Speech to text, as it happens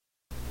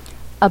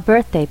A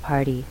Birthday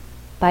Party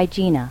by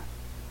Gina.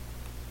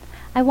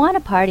 I want a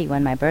party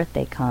when my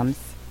birthday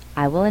comes.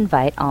 I will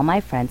invite all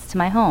my friends to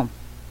my home.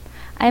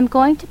 I am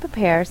going to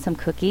prepare some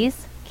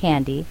cookies,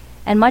 candy,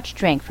 and much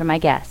drink for my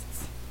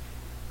guests.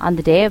 On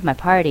the day of my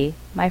party,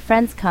 my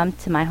friends come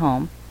to my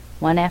home,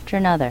 one after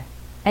another,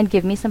 and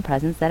give me some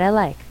presents that I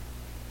like.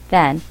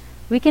 Then,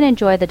 we can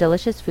enjoy the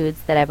delicious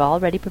foods that I've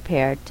already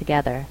prepared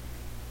together,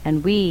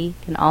 and we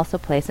can also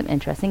play some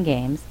interesting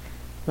games,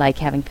 like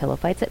having pillow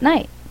fights at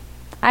night.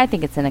 I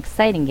think it's an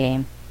exciting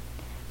game.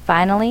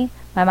 Finally,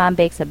 my mom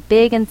bakes a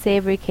big and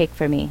savory cake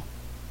for me.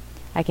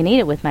 I can eat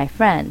it with my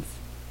friends.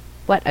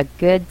 What a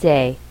good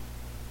day.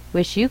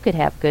 Wish you could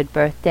have a good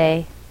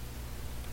birthday.